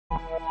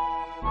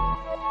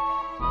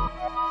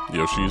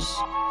Yoshi's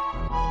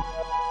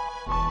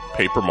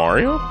Paper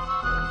Mario?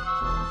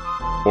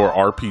 Or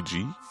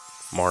RPG?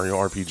 Mario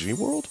RPG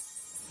World?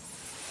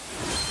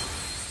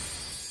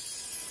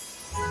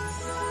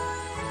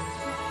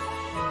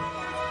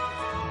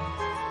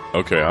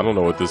 Okay, I don't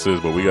know what this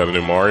is, but we got a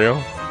new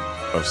Mario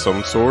of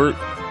some sort.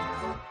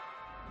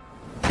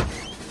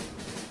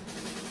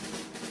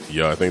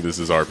 Yeah, I think this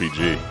is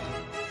RPG.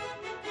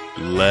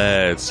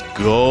 Let's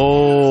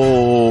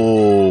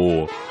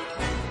go!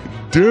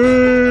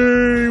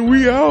 Dang,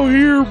 we out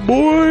here,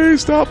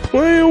 boys! Stop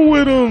playing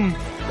with them!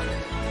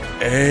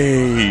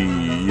 Hey,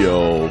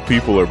 yo,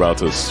 people are about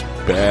to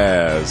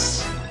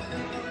spaz.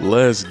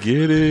 Let's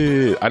get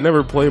it. I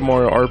never played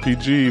Mario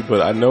RPG,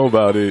 but I know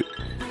about it.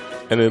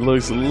 And it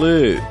looks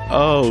lit.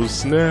 Oh,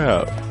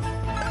 snap.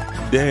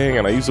 Dang,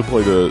 and I used to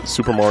play the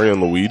Super Mario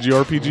and Luigi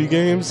RPG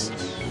games.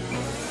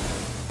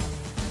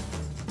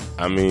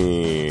 I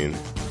mean,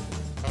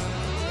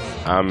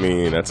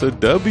 that's a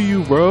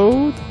W,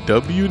 bro.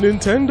 W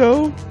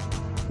Nintendo.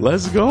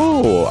 Let's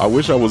go. I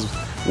wish I was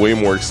way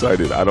more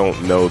excited. I don't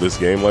know this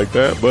game like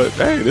that, but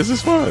hey, this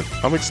is fun.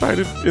 I'm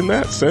excited in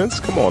that sense.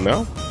 Come on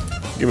now.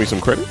 Give me some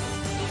credit.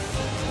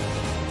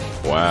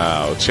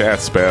 Wow,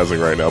 chat's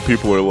spazzing right now.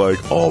 People are like,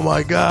 oh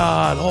my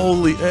god,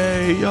 holy,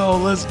 hey, yo,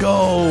 let's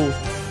go.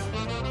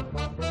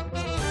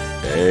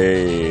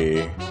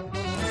 Hey.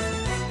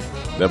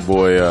 That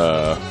boy,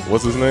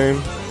 what's his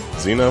name?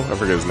 Zeno? I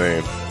forget his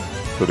name.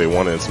 Who they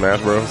wanted in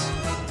Smash Bros?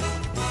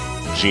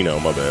 Gino,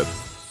 my bad.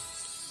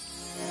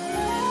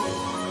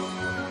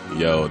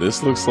 Yo,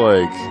 this looks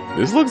like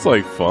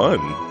fun.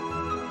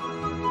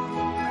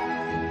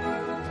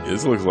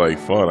 This looks like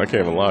fun. I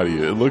can't even lie to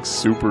you. It looks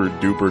super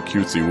duper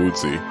cutesy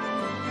wootsy.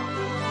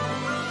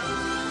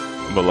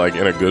 But like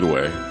in a good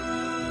way.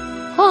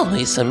 Oh,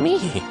 it's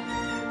me,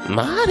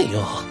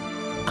 Mario.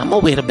 I'm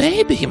with a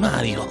baby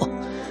Mario.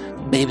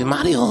 Baby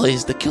Mario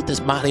is the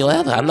cutest Mario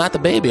ever. I'm not a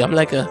baby. I'm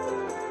like a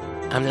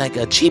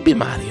chibi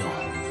Mario.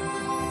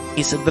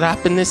 It's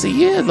dropping this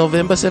year,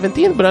 November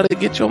 17th, brother.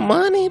 Get your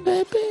money,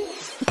 baby.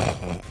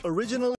 Original.